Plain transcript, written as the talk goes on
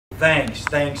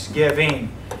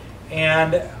Thanksgiving.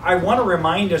 And I want to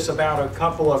remind us about a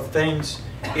couple of things,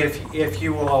 if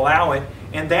you will allow it.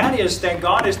 And that is that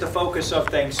God is the focus of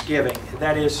Thanksgiving.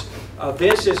 That is,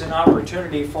 this is an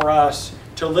opportunity for us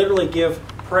to literally give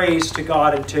praise to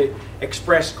God and to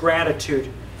express gratitude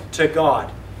to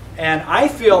God. And I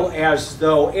feel as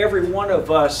though every one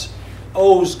of us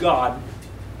owes God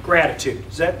gratitude.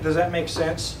 Does that make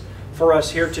sense for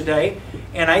us here today?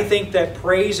 And I think that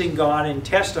praising God and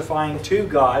testifying to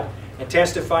God and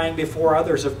testifying before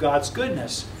others of God's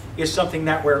goodness is something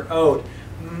that we're owed.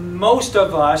 Most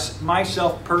of us,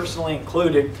 myself personally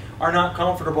included, are not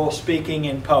comfortable speaking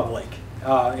in public.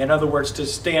 In other words, to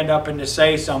stand up and to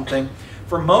say something,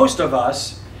 for most of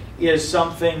us, is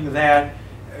something that,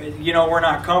 we're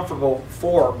not comfortable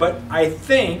for. But I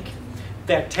think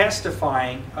that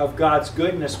testifying of God's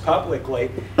goodness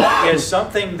publicly is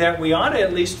something that we ought to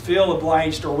at least feel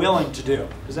obliged or willing to do.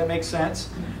 Does that make sense?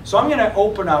 So I'm going to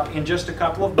open up in just a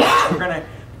couple of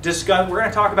minutes. We're going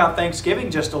to talk about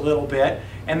Thanksgiving just a little bit,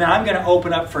 and then I'm going to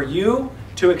open up for you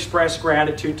to express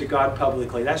gratitude to God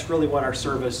publicly. That's really what our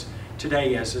service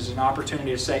today is an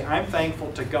opportunity to say, I'm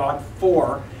thankful to God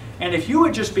for, and if you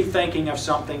would just be thinking of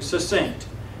something succinct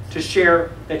to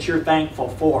share that you're thankful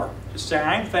for. Just say,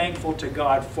 I'm thankful to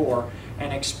God for,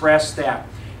 and express that.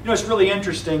 It's really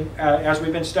interesting, as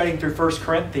we've been studying through 1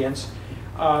 Corinthians,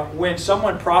 when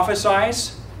someone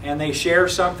prophesies and they share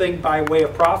something by way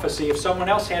of prophecy, if someone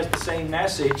else has the same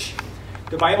message,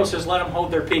 the Bible says let them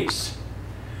hold their peace.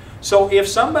 So if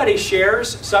somebody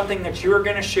shares something that you're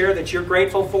going to share that you're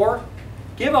grateful for,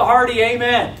 give a hearty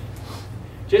amen.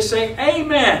 Just say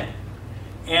amen.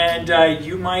 And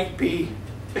you might be...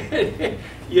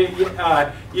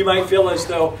 you might feel as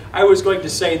though I was going to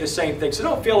say the same thing. So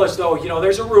don't feel as though,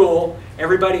 there's a rule.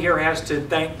 Everybody here has to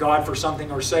thank God for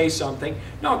something or say something.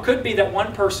 No, it could be that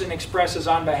one person expresses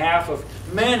on behalf of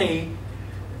many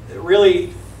really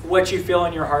what you feel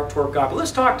in your heart toward God. But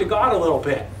let's talk to God a little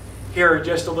bit here,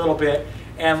 just a little bit,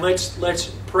 and let's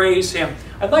praise Him.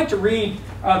 I'd like to read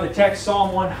the text,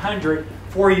 Psalm 100,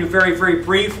 for you very, very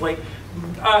briefly.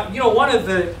 One of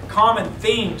the common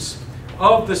themes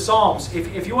of the Psalms,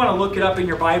 if you want to look it up in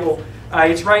your Bible,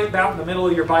 it's right about in the middle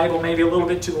of your Bible, maybe a little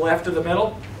bit to the left of the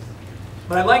middle.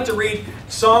 But I'd like to read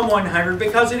Psalm 100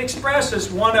 because it expresses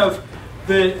one of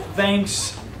the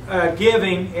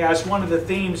thanksgiving as one of the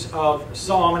themes of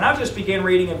Psalm. And I'll just begin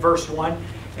reading in verse 1.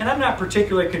 And I'm not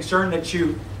particularly concerned that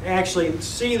you actually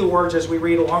see the words as we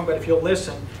read along, but if you'll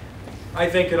listen, I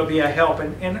think it'll be a help.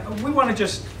 And we want to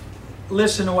just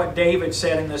listen to what David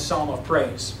said in this Psalm of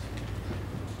praise.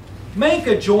 Make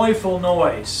a joyful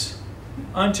noise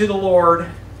unto the Lord,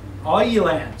 all ye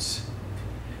lands.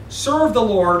 Serve the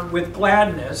Lord with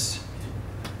gladness.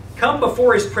 Come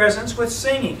before His presence with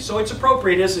singing. So it's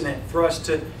appropriate, isn't it, for us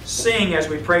to sing as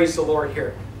we praise the Lord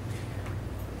here.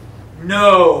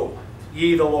 Know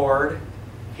ye the Lord,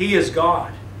 He is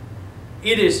God.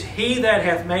 It is He that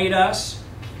hath made us,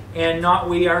 and not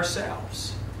we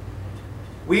ourselves.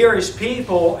 We are His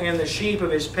people and the sheep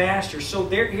of His pasture. So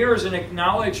here is an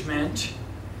acknowledgement.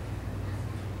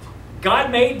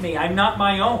 God made me. I'm not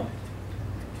my own.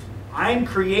 I'm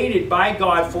created by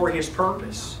God for His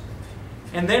purpose.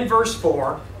 And then verse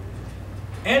 4.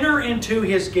 Enter into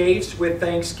His gates with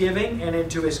thanksgiving and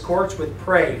into His courts with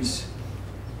praise.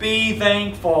 Be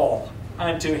thankful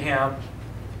unto Him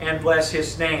and bless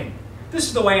His name. This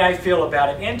is the way I feel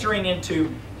about it. Entering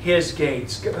into His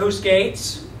gates. Whose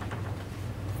gates?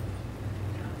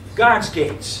 God's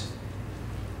gates.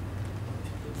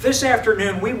 This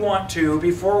afternoon we want to,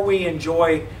 before we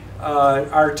enjoy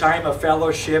our time of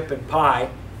fellowship and pie,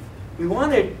 we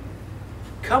want to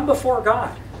come before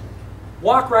God.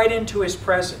 Walk right into His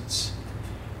presence.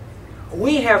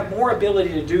 We have more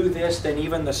ability to do this than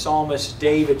even the psalmist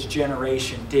David's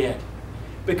generation did.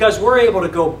 Because we're able to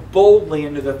go boldly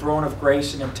into the throne of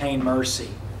grace and obtain mercy.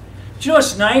 But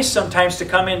it's nice sometimes to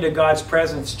come into God's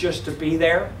presence just to be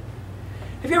there.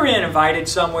 Have you ever been invited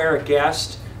somewhere, a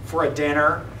guest, for a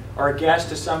dinner, or a guest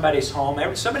to somebody's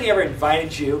home? Somebody ever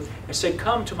invited you and said,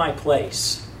 come to my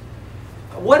place?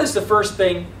 What is the first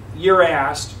thing you're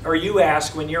asked, or you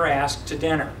ask when you're asked to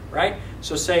dinner, right?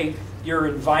 So say you're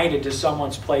invited to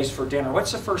someone's place for dinner.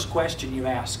 What's the first question you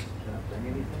ask? Should I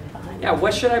bring anything? Yeah,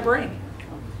 what should I bring?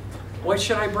 What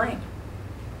should I bring?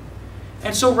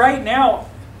 And so right now,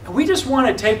 we just want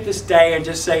to take this day and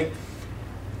just say,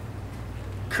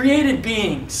 created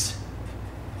beings.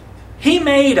 He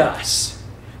made us.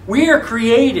 We are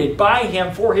created by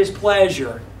Him for His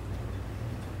pleasure.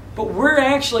 But we're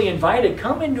actually invited.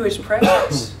 Come into His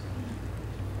presence.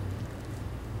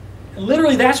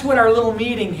 literally, that's what our little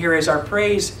meeting here is, our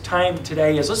praise time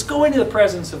today is. Let's go into the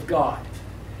presence of God.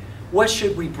 What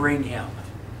should we bring Him?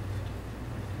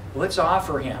 Let's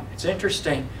offer Him. It's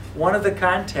interesting. One of the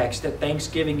contexts that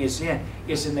Thanksgiving is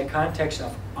in the context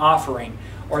of offering,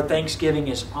 or Thanksgiving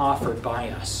is offered by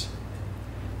us.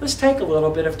 Let's take a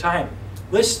little bit of time.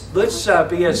 Let's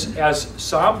be as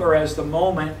somber as the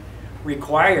moment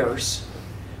requires.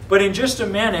 But in just a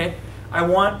minute, I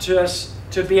want us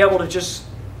to be able to just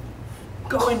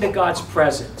go into God's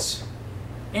presence,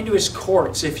 into His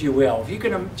courts, if you will. If you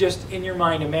can just, in your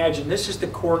mind, imagine this is the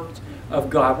court of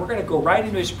God. We're going to go right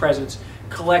into His presence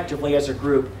collectively as a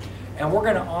group, and we're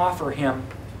going to offer Him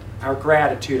our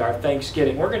gratitude, our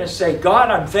thanksgiving. We're going to say, God,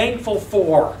 I'm thankful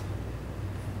for,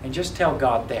 and just tell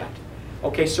God that.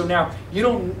 Okay, so now you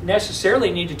don't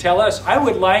necessarily need to tell us. I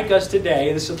would like us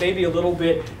today, this is maybe a little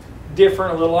bit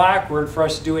different, a little awkward for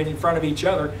us to do it in front of each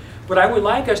other, but I would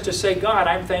like us to say, God,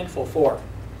 I'm thankful for.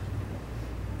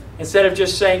 Instead of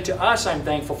just saying to us, I'm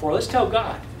thankful for, let's tell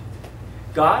God,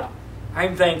 God,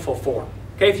 I'm thankful for.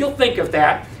 Okay, if you'll think of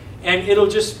that, and it'll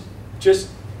just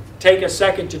take a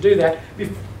second to do that.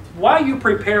 While you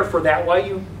prepare for that, while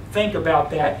you think about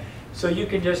that, so you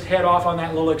can just head off on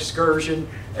that little excursion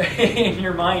in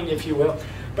your mind, if you will.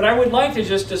 But I would like to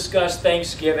just discuss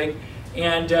Thanksgiving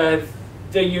and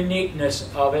the uniqueness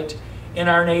of it in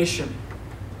our nation.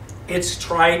 It's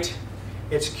trite,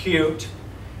 it's cute,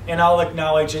 and I'll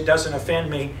acknowledge it doesn't offend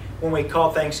me when we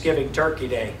call Thanksgiving Turkey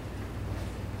Day.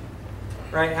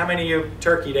 Right? How many of you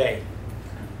Turkey Day?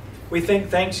 We think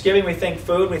Thanksgiving, we think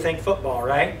food, we think football,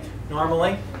 right?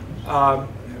 Normally.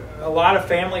 A lot of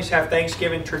families have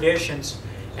Thanksgiving traditions,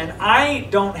 and I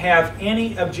don't have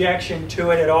any objection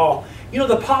to it at all. You know,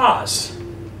 the pause,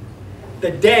 the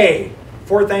day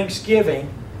for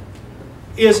Thanksgiving,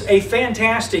 is a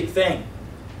fantastic thing.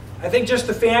 I think just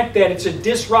the fact that it's a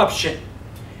disruption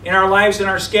in our lives and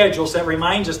our schedules that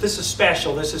reminds us this is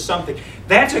special, this is something,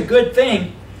 that's a good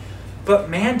thing. But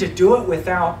man, to do it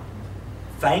without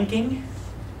thanking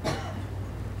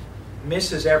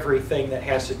misses everything that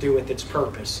has to do with its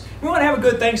purpose. We want to have a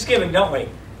good Thanksgiving, don't we?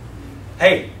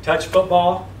 Hey, touch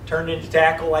football, turn into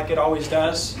tackle like it always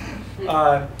does.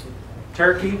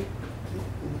 Turkey,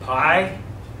 pie.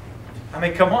 I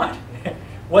mean, come on.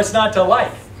 What's not to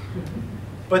like?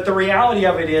 But the reality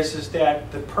of it is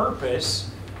that the purpose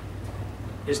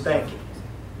is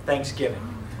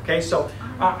Thanksgiving. Okay, so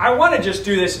I want to just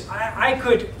do this. I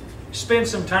could spend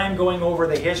some time going over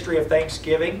the history of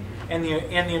Thanksgiving in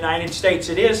the United States.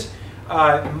 It is,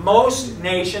 most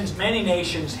nations, many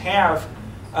nations have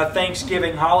a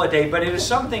Thanksgiving holiday, but it is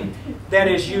something that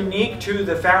is unique to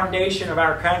the foundation of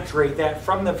our country, that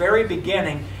from the very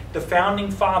beginning, the founding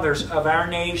fathers of our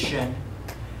nation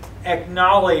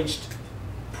acknowledged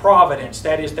providence,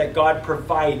 that is, that God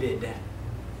provided.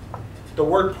 The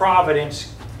word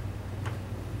providence,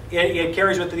 it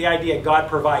carries with it the idea God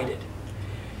provided.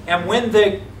 And when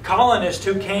the colonists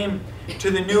who came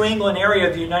to the New England area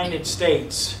of the United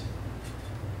States,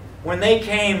 when they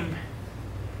came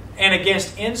and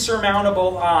against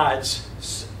insurmountable odds,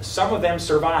 some of them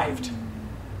survived.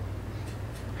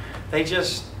 They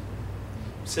just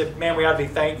said, man, we ought to be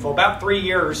thankful. About 3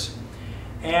 years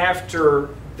after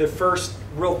the first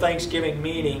real Thanksgiving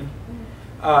meeting,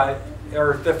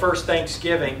 or the first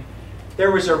Thanksgiving,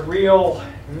 there was a real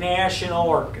national,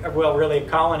 or well, really a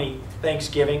colony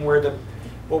Thanksgiving, where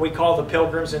what we call the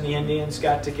Pilgrims and the Indians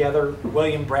got together.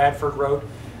 William Bradford wrote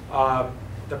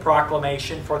the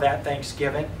proclamation for that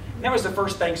Thanksgiving. And that was the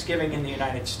first Thanksgiving in the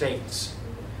United States.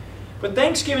 But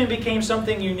Thanksgiving became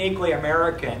something uniquely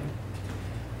American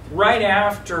right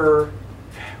after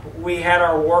we had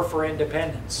our war for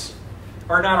independence.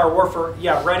 Or not our war for,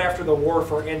 yeah, right after the war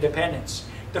for independence.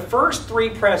 The first 3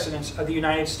 presidents of the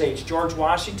United States, George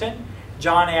Washington,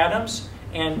 John Adams,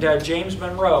 and James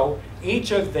Monroe,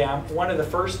 each of them, one of the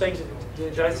first things,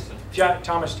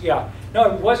 Thomas, yeah.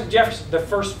 No, it wasn't Jefferson. The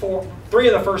first 4, 3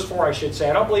 of the first 4, I should say.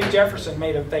 I don't believe Jefferson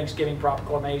made a Thanksgiving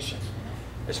proclamation,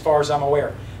 as far as I'm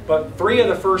aware. But 3 of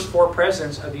the first 4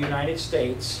 presidents of the United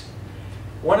States,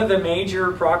 one of the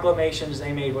major proclamations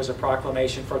they made was a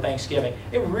proclamation for Thanksgiving.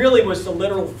 It really was the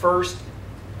literal first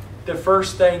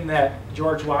thing that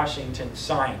George Washington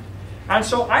signed. And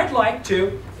so I'd like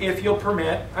to, if you'll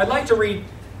permit, I'd like to read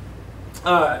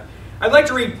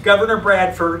Governor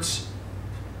Bradford's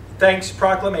thanks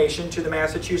proclamation to the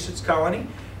Massachusetts colony,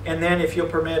 and then, if you'll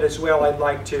permit as well, I'd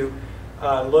like to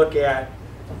look at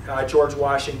George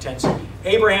Washington's.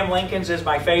 Abraham Lincoln's is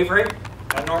my favorite.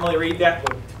 I normally read that,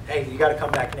 but hey, you got to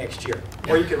come back next year,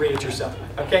 or you can read it yourself.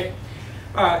 Okay,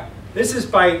 this is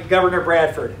by Governor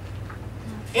Bradford.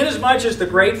 Inasmuch as the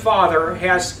great Father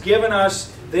has given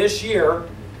us this year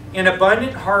an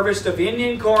abundant harvest of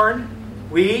Indian corn,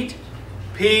 wheat,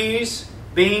 peas,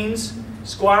 beans,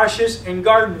 squashes, and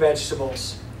garden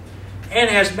vegetables, and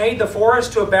has made the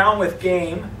forest to abound with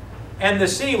game, and the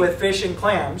sea with fish and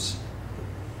clams,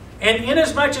 and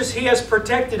inasmuch as He has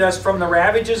protected us from the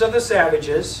ravages of the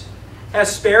savages,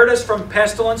 has spared us from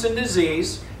pestilence and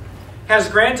disease, has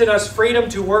granted us freedom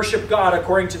to worship God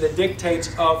according to the dictates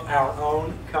of our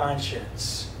own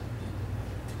conscience.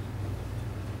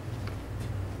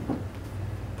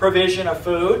 Provision of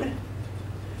food,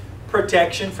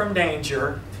 protection from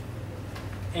danger,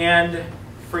 and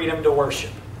freedom to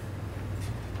worship.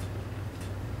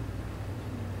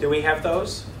 Do we have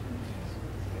those?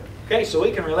 Okay, so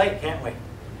we can relate, can't we?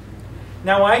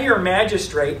 Now I, your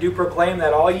magistrate, do proclaim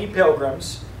that all ye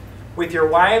pilgrims, with your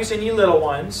wives and ye little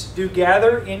ones, do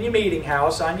gather in ye meeting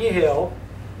house on ye hill,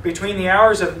 between the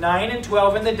hours of 9 and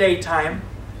 12 in the daytime,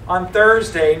 on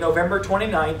Thursday, November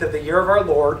 29th of the year of our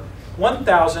Lord,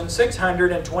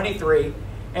 1623,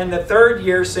 and the third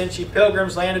year since ye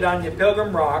pilgrims landed on ye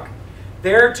pilgrim rock,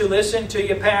 there to listen to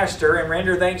ye pastor and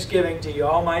render thanksgiving to ye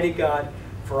Almighty God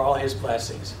for all His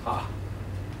blessings.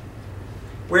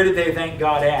 Where did they thank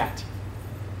God at?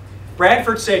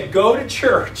 Bradford said, go to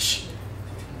church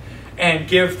and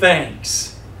give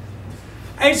thanks.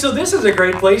 And so this is a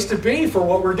great place to be for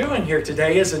what we're doing here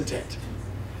today, isn't it?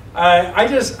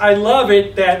 I love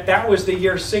it that that was the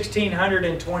year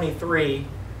 1623,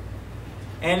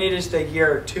 and it is the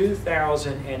year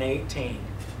 2018.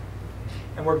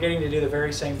 And we're getting to do the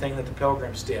very same thing that the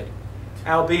Pilgrims did.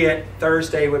 Albeit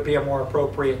Thursday would be a more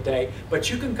appropriate day, but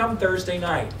you can come Thursday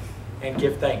night and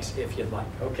give thanks if you'd like.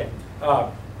 Okay.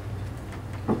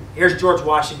 Here's George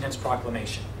Washington's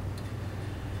proclamation.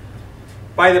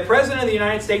 By the President of the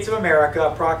United States of America,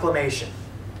 a proclamation.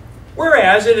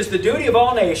 Whereas it is the duty of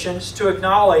all nations to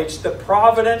acknowledge the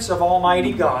providence of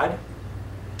Almighty God,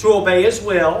 to obey His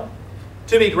will,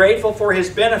 to be grateful for His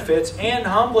benefits, and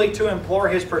humbly to implore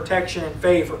His protection and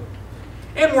favor.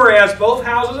 And whereas both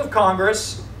houses of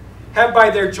Congress have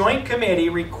by their joint committee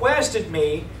requested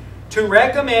me to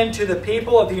recommend to the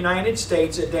people of the United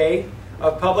States a day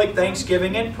of public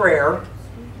thanksgiving and prayer,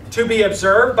 to be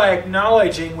observed by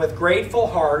acknowledging with grateful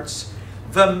hearts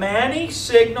the many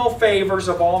signal favors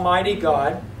of Almighty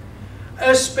God,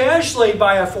 especially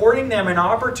by affording them an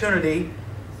opportunity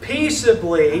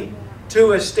peaceably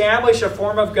to establish a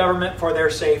form of government for their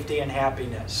safety and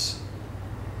happiness.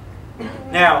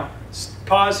 Now,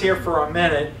 pause here for a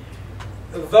minute.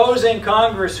 Those in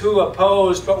Congress who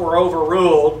opposed but were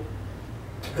overruled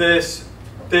this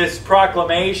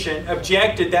proclamation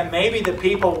objected that maybe the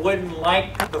people wouldn't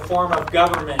like the form of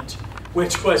government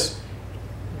which was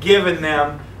given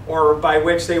them, or by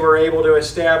which they were able to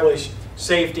establish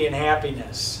safety and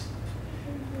happiness.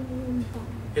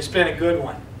 It's been a good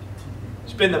one.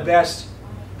 It's been the best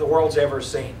the world's ever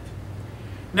seen.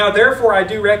 Now, therefore, I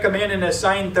do recommend and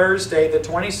assign Thursday, the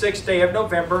 26th day of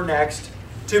November next,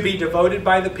 to be devoted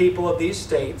by the people of these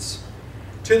states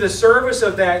to the service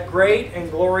of that great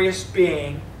and glorious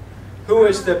being who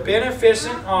is the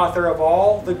beneficent author of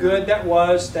all the good that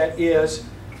was, that is,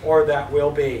 or that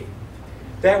will be.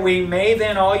 That we may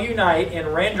then all unite in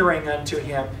rendering unto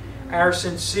Him our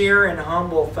sincere and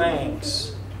humble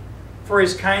thanks for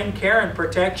His kind care and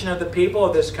protection of the people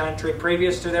of this country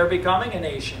previous to their becoming a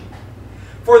nation,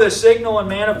 for the signal and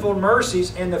manifold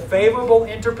mercies and the favorable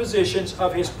interpositions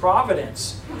of His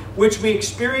providence, which we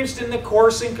experienced in the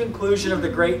course and conclusion of the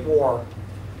Great War,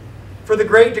 for the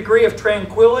great degree of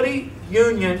tranquility,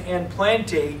 union, and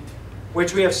plenty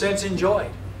which we have since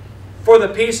enjoyed, for the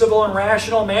peaceable and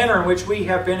rational manner in which we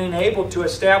have been enabled to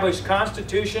establish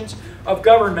constitutions of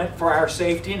government for our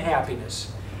safety and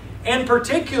happiness, and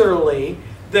particularly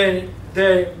the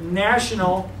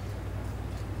national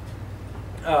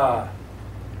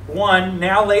one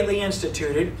now lately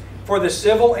instituted for the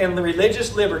civil and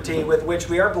religious liberty with which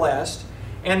we are blessed,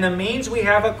 and the means we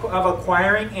have of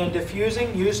acquiring and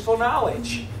diffusing useful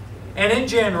knowledge, and in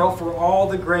general for all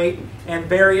the great and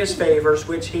various favors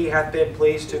which He hath been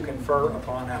pleased to confer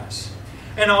upon us.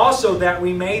 And also that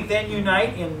we may then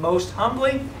unite in most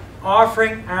humbly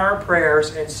offering our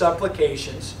prayers and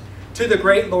supplications to the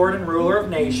great Lord and ruler of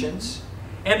nations,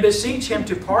 and beseech Him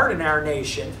to pardon our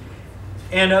nation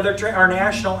and our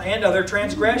national and other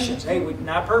transgressions. Hey, we're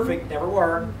not perfect, never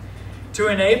were. To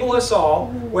enable us all,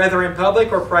 whether in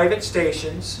public or private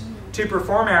stations, to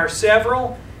perform our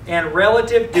several and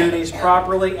relative duties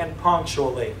properly and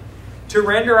punctually, to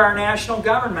render our national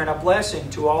government a blessing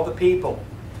to all the people,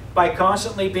 by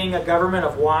constantly being a government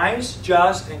of wise,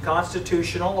 just, and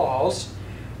constitutional laws,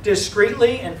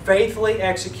 discreetly and faithfully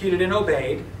executed and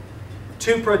obeyed,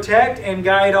 to protect and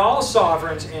guide all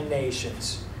sovereigns and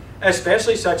nations,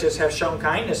 especially such as have shown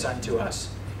kindness unto us,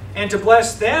 and to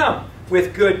bless them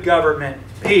with good government,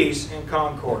 peace, and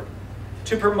concord,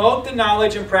 to promote the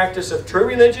knowledge and practice of true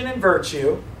religion and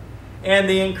virtue, and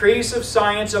the increase of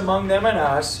science among them and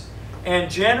us, and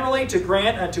generally to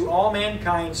grant unto all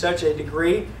mankind such a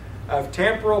degree of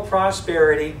temporal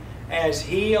prosperity as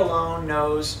He alone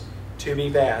knows to be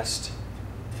best.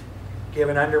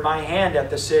 Given under my hand at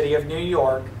the city of New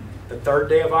York, the 3rd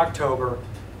day of October,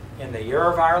 in the year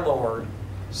of our Lord,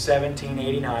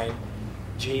 1789,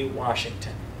 G.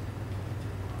 Washington.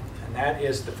 And that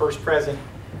is the first President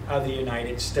of the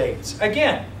United States.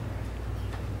 Again,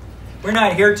 we're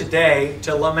not here today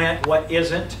to lament what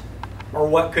isn't or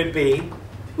what could be.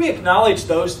 We acknowledge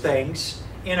those things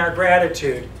in our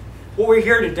gratitude. What we're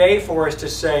here today for is to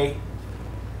say,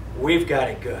 we've got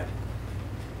it good.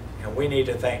 And we need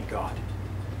to thank God.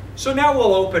 So now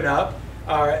we'll open up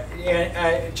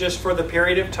just for the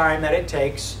period of time that it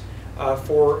takes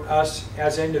for us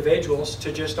as individuals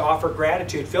to just offer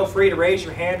gratitude. Feel free to raise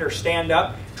your hand or stand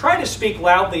up. Try to speak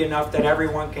loudly enough that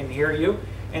everyone can hear you.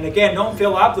 And again, don't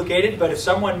feel obligated, but if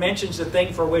someone mentions the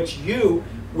thing for which you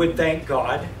would thank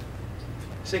God,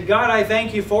 say, God, I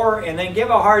thank you for, and then give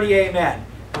a hearty amen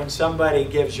when somebody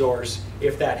gives yours,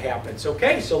 if that happens.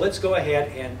 Okay, so let's go ahead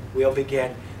and we'll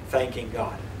begin thanking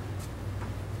God.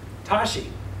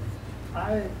 Tashi.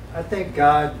 I thank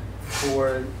God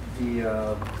for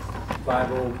the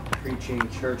Bible preaching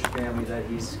church family that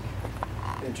He's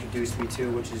introduced me to,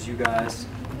 which is you guys,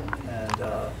 and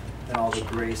all the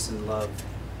grace and love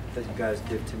that you guys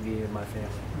give to me and my family.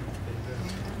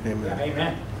 Amen. Yeah,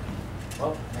 amen.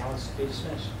 Well, now let's be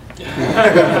dismissed.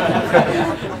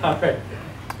 All right.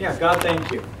 Yeah, God,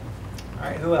 thank you. All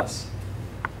right, who else?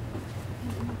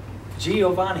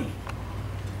 Giovanni.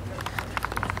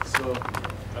 So,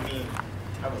 I mean,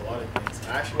 I have a lot of things.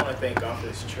 I actually want to thank God for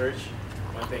this church.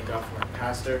 I want to thank God for my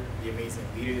pastor, the amazing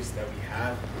leaders that we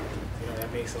have. You know,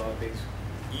 that makes a lot of things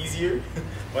easier.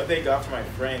 I want to thank God for my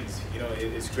friends. You know,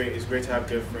 it's great. It's great to have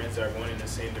good friends that are going in the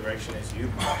same direction as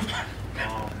you.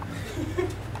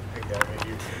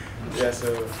 Yeah,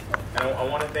 so and I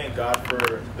want to thank God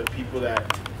for the people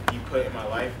that He put in my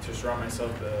life to surround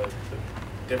myself the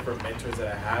different mentors that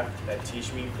I have that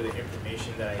teach me for the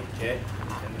information that I get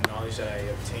and the knowledge that I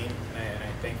obtain, and I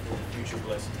thank for the future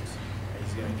blessings that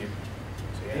He's going to give me.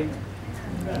 So yeah.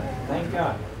 Amen. Thank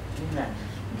God. Amen.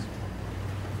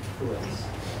 Who else?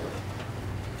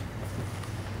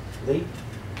 Lee?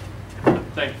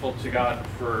 Thankful to God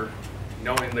for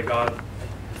knowing the God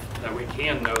that we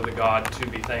can know, the God to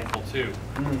be thankful to.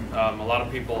 A lot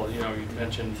of people, you know, you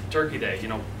mentioned Turkey Day, you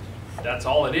know, that's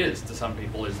all it is to some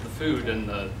people, is the food and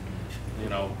the, you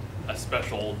know, a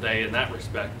special day in that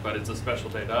respect, but it's a special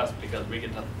day to us because we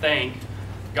get to thank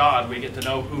God, we get to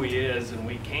know who He is, and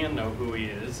we can know who He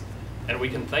is, and we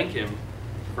can thank Him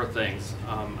for things.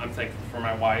 I'm thankful for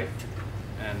my wife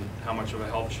and how much of a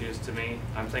help she is to me.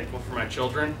 I'm thankful for my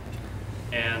children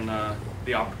and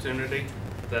the opportunity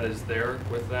that is there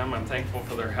with them. I'm thankful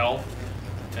for their health,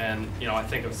 and you know, I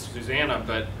think of Susanna,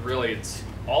 but really it's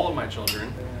all of my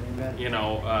children. Amen. You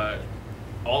know,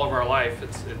 all of our life,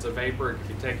 it's a vapor. It could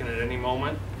be taken at any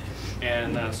moment,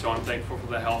 and so I'm thankful for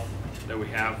the health that we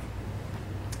have.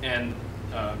 And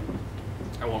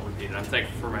I won't repeat it. I'm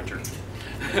thankful for my church.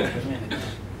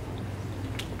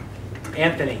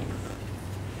 Anthony.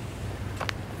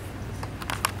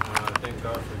 Thank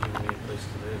God for giving me a place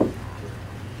to live, for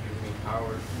giving me power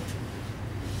to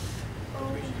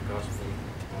preach the gospel,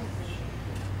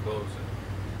 clothes,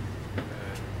 and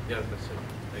yeah, that's it.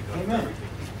 Thank God Amen. for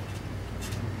everything.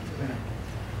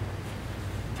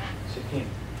 Shakim.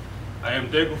 I am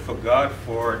thankful for God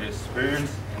for the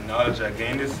experience and knowledge I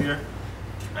gained this year.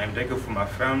 I am thankful for my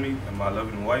family and my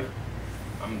loving wife.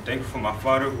 I'm thankful for my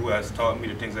father who has taught me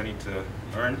the things I need to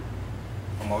earn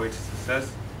on my way to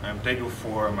success. I'm thankful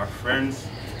for my friends,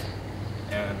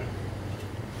 and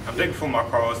I'm thankful for my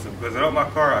car also, because without my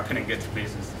car I couldn't get to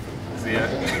places. So yeah.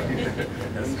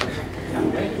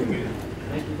 Thank you.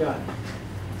 Thank you, God.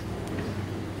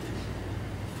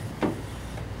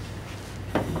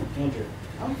 Andrew.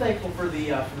 I'm thankful for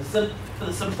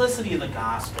the simplicity of the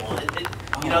gospel.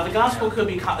 You know, the gospel could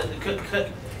be God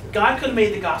could have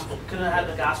made the gospel, could have had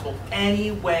the gospel any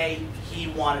way He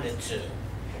wanted it to.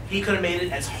 He could have made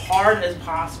it as hard as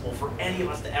possible for any of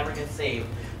us to ever get saved,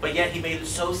 but yet He made it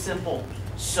so simple,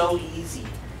 so easy.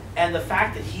 And the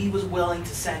fact that He was willing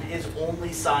to send His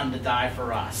only Son to die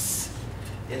for us,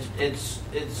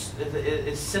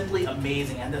 it's simply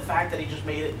amazing. And the fact that He just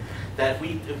made it that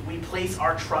if we place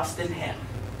our trust in Him,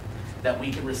 that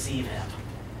we could receive him.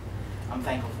 I'm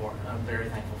thankful for it. I'm very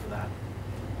thankful for that.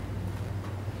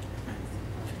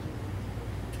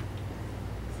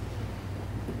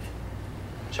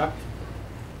 Chuck?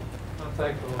 I'm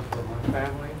thankful for my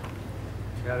family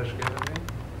God has given me.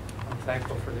 I'm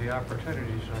thankful for the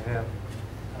opportunities I have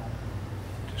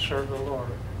to serve the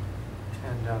Lord.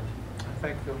 And I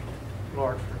thank the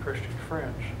Lord for Christian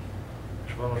friends,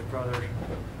 as well as brothers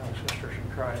and sisters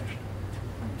in Christ.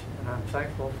 And I'm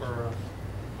thankful for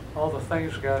all the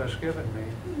things God has given me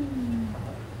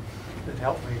that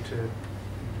help me to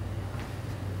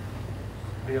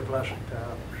be a blessing to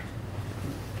others.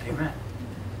 Amen.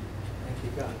 Thank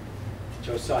you, God.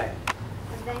 Josiah.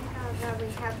 I thank God that we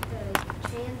have the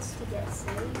chance to get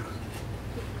saved.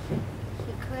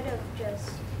 He could have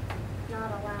just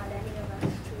not allowed any of us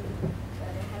to go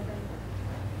to heaven.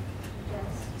 He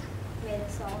just made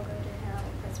us all go to hell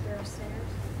because we're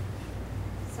sinners.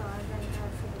 So I thank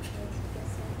God for the chance to get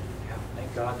saved. Yeah,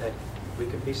 thank God that we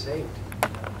can be saved.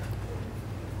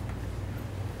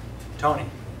 Tony.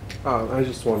 I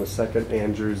just want to second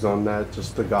Andrew's on that,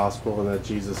 just the gospel and that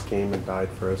Jesus came and died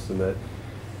for us, and that,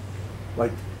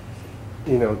 like,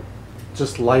 you know,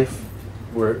 just life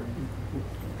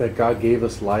that God gave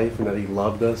us life and that he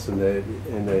loved us and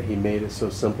that he made it so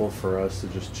simple for us to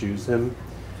just choose him,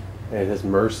 and his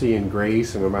mercy and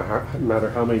grace, and no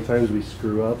matter how many times we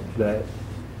screw up, that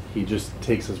he just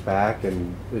takes us back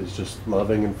and is just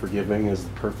loving and forgiving, is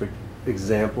the perfect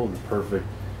example, the perfect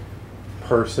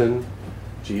person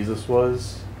Jesus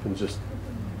was. And just,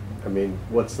 I mean,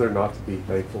 what's there not to be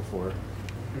thankful for?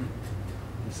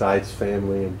 Besides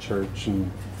family and church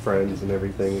and friends and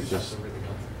everything, it's just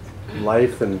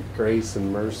life and grace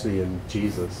and mercy and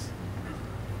Jesus.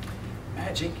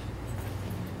 Magic.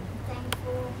 I'm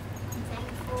thankful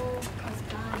because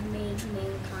God made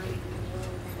mankind in the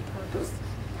will and purpose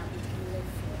that we can live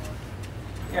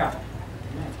for. Yeah.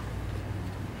 Amen.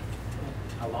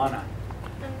 Alana.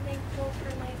 I'm thankful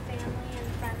for my family and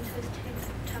friends who's taken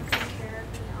care of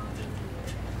me all these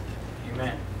years.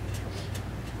 Amen.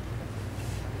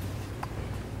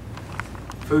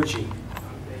 Fuji. I'm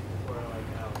thankful for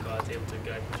how God's able to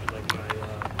guide me through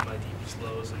my deepest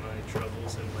lows and my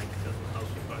troubles, and helps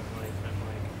me find life,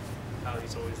 and how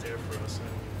He's always there for us,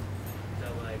 and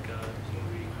that when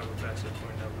we have a bad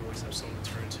point, that we always have someone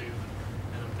to turn to,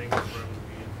 and I'm thankful for Him to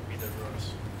be there for us.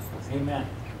 Amen.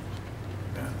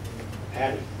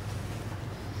 Patty.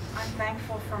 I'm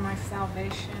thankful for my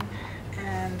salvation,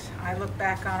 and I look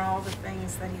back on all the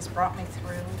things that he's brought me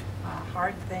through,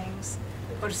 hard things,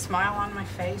 put a smile on my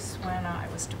face when I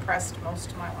was depressed most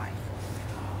of my life.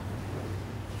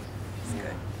 It's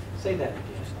good. Say that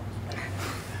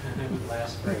again.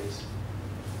 Last phrase.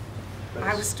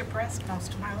 I was depressed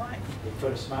most of my life. You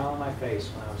put a smile on my face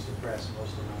when I was depressed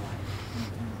most of my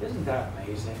life. Isn't that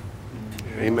amazing?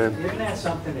 Amen. Isn't that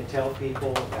something to tell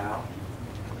people about?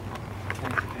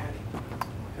 Thank you, Patty.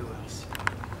 Who else?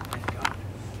 Thank God.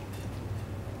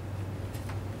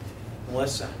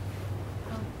 Melissa.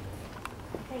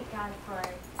 Thank God for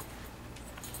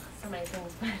so many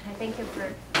things, but I thank Him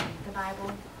for the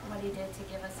Bible, what He did to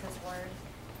give us His Word,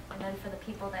 and then for the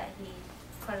people that He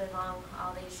put along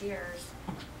all these years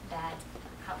that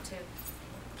helped to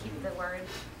keep the Word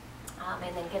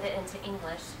and then get it into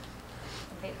English.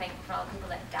 I'm thankful for all the people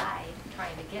that died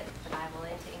trying to get the Bible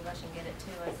into English and get it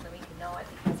to us so we can know it,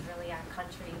 because really our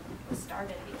country was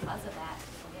started because of that,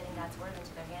 people getting God's Word into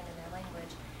their hand in their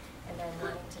language and then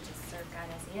wanting to just serve God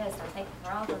as He is. So I'm thankful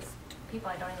for all those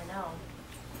people I don't even know,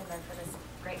 and then for this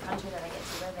great country that I get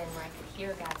to live in where I could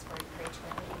hear God's Word preached,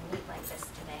 and we can meet like this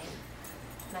today.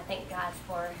 And I thank God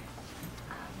for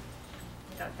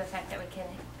the fact that we can,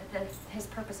 His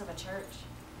purpose of a church,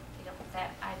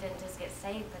 that I didn't just get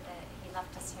saved, but that He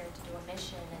left us here to do a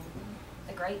mission, and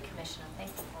the Great Commission. I'm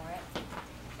thankful for it.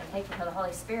 I'm thankful for the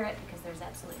Holy Spirit, because there's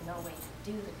absolutely no way to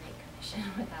do the Great Commission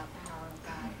without the power of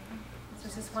God. So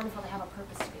it's just wonderful to have a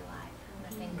purpose to be alive, and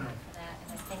I thank God for that. And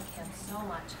I thank Him so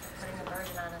much for putting the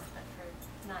burden on us, but for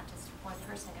not just one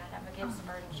person. God never gives the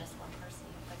burden to just one person.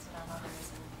 He puts it on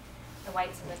others, and the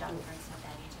whites and the dunkers, and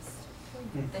that He just,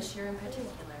 this year in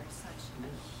particular, is such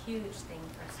a huge thing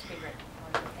for us to be grateful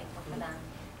for. I'm thankful for them.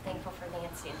 Thankful for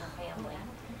Nancy and her family,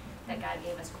 that God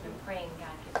gave us. We've been praying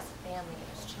God give us a family,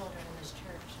 give us children in this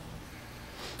church.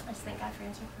 And I just thank God for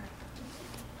answering prayer.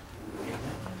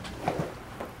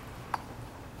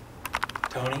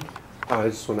 Tony? I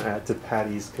just want to add to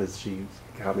Patty's, because she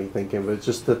got me thinking, but it's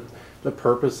just the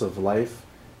purpose of life.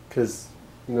 Because,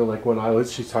 like when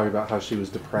she's talking about how she was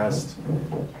depressed,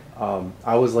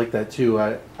 I was like that too.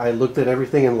 I looked at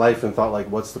everything in life and thought, like,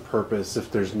 what's the purpose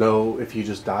if you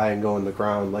just die and go in the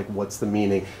ground, like, what's the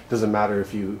meaning? Doesn't matter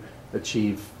if you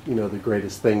achieve, the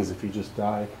greatest things if you just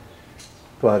die.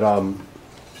 But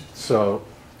so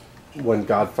when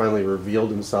God finally revealed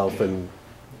himself and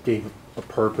gave a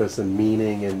purpose and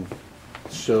meaning and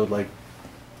showed, like,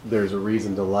 there's a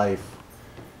reason to life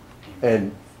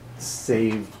and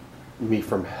saved me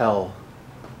from hell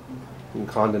and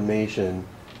condemnation,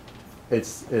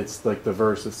 it's like the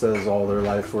verse that says all their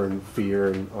life were in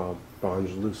fear and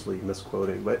bondage, loosely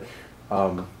misquoting, but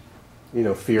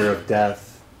fear of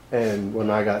death. And when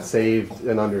I got saved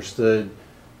and understood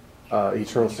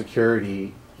eternal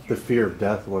security, the fear of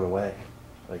death went away.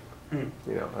 Like,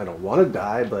 I don't want to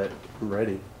die, but I'm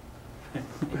ready.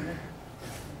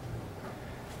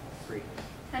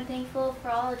 I'm thankful for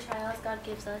all the trials God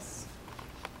gives us.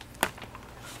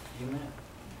 Amen.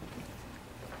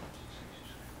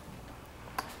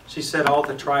 She said all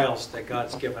the trials that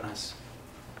God's given us.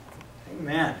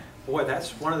 Amen. Boy,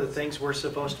 that's one of the things we're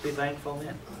supposed to be thankful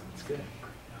in. That's good.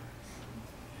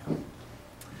 Yeah.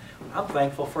 I'm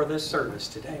thankful for this service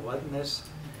today.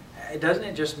 Doesn't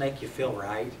it just make you feel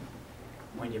right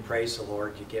when you praise the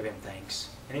Lord, you give him thanks?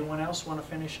 Anyone else want to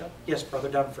finish up? Yes, Brother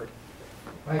Dunford.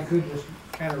 I could just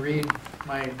kind of read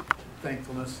my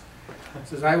thankfulness. It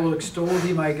says, I will extol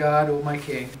thee, my God, O my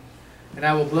King, and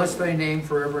I will bless thy name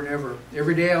forever and ever.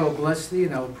 Every day I will bless thee,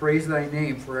 and I will praise thy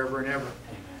name forever and ever.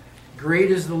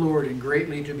 Great is the Lord, and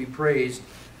greatly to be praised.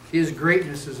 His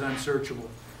greatness is unsearchable.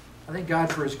 I thank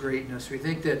God for his greatness. We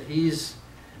think that we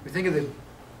think of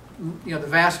the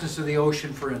vastness of the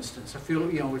ocean, for instance.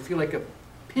 We feel like a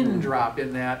pin drop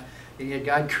in that, and yet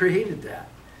God created that.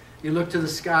 You look to the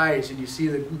skies and you see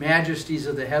the majesties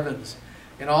of the heavens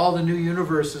and all the new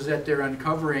universes that they're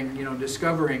uncovering,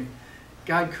 discovering.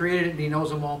 God created it and he knows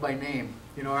them all by name.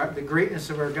 The greatness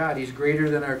of our God, he's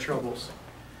greater than our troubles.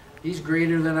 He's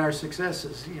greater than our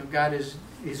successes.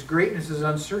 His greatness is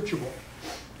unsearchable.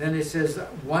 Then it says,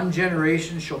 one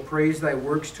generation shall praise thy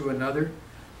works to another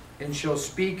and shall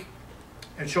speak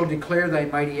and shall declare thy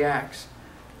mighty acts.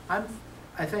 I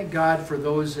thank God for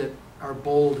those that are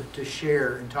bold to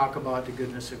share and talk about the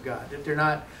goodness of God, that they're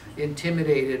not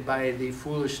intimidated by the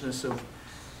foolishness of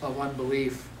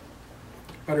unbelief,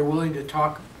 but are willing to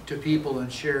talk to people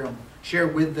and share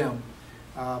with them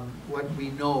what we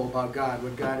know about God,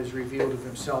 what God has revealed of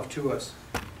himself to us.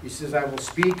 He says, I will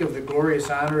speak of the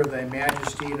glorious honor of thy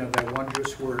majesty and of thy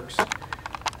wondrous works.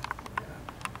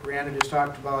 Brianna just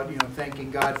talked about,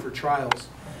 thanking God for trials.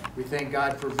 We thank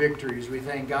God for victories. We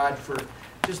thank God for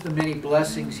just the many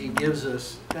blessings he gives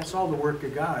us. That's all the work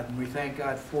of God, and we thank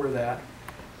God for that.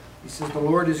 He says, the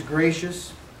Lord is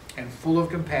gracious and full of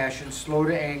compassion, slow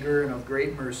to anger, and of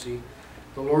great mercy.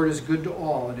 The Lord is good to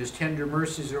all, and his tender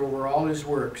mercies are over all his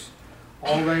works.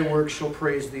 All thy works shall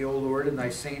praise thee, O Lord, and thy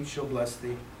saints shall bless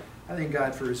thee. I thank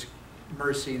God for his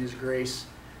mercy and his grace.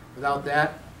 Without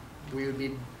that, we would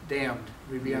be damned.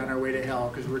 We'd be on our way to hell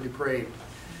because we're depraved.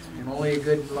 And only a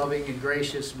good, loving, and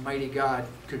gracious, mighty God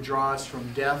could draw us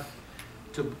from death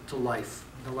to life,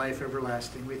 the life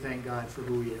everlasting. We thank God for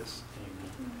who he is.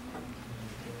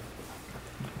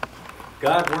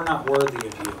 God, we're not worthy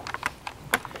of you,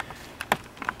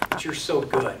 but you're so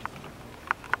good.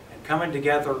 And coming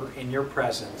together in your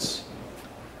presence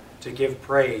to give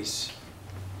praise,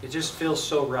 it just feels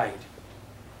so right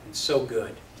and so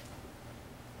good.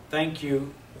 Thank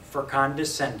you for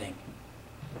condescending,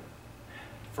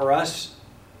 for us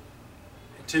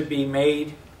to be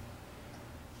made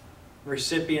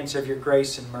recipients of your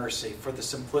grace and mercy, for the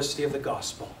simplicity of the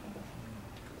gospel.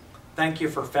 Thank you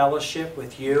for fellowship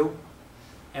with you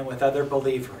and with other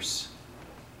believers.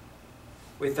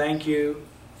 We thank you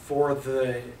for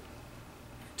the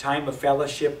time of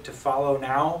fellowship to follow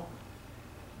now.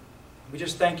 We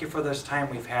just thank you for this time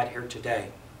we've had here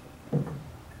today.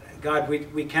 God,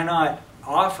 we cannot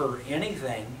offer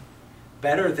anything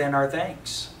better than our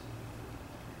thanks.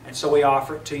 And so we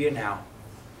offer it to you now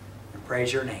and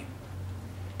praise your name.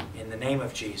 In the name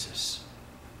of Jesus.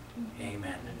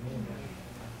 Amen.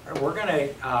 All right, we're going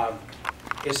to,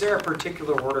 is there a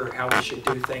particular order how we should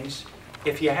do things?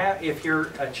 If you're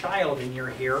a child and you're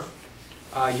here,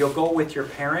 you'll go with your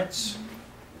parents.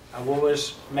 We'll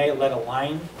just let a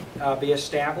line be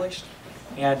established.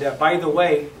 And by the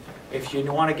way, if you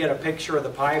want to get a picture of the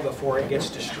pie before it gets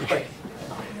destroyed,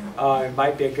 it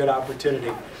might be a good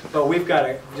opportunity. But we've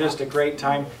got just a great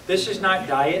time. This is not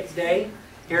diet day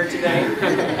here today.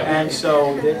 And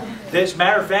so, as a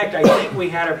matter of fact, I think we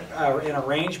had an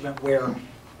arrangement where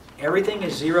everything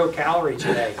is 0 calorie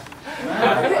today.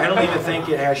 I don't even think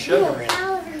it has sugar in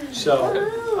it.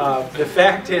 So The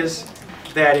fact is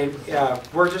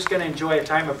that we're just going to enjoy a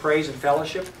time of praise and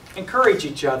fellowship. Encourage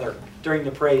each other during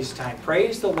the praise time.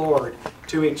 Praise the Lord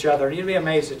to each other. And you'd be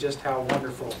amazed at just how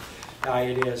wonderful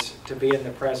it is to be in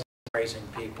the presence of praising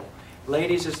people.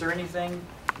 Ladies, is there anything,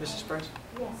 Mrs. Price?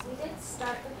 Yes, we did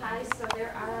start the pies, so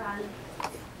there are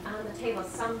on the table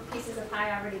some pieces of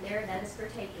pie already there. That is for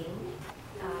taking.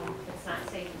 It's not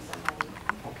saved for somebody.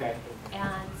 Okay.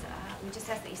 And we just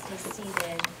ask that you stay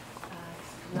seated.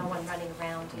 No one running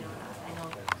around. You know, I know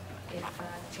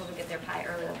if children get their pie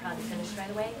early, they'll probably finish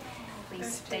right away.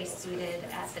 Please stay seated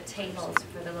at the tables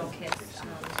for the little kids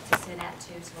to sit at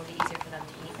too, so it'll be easier for them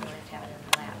to eat. You don't have to have it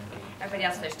in their lap. Everybody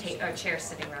else, there's chairs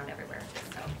sitting around everywhere.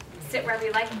 So sit wherever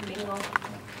you like. Bingo.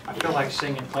 I feel like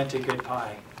singing Plenty Good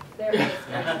Pie. There it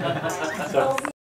is. So,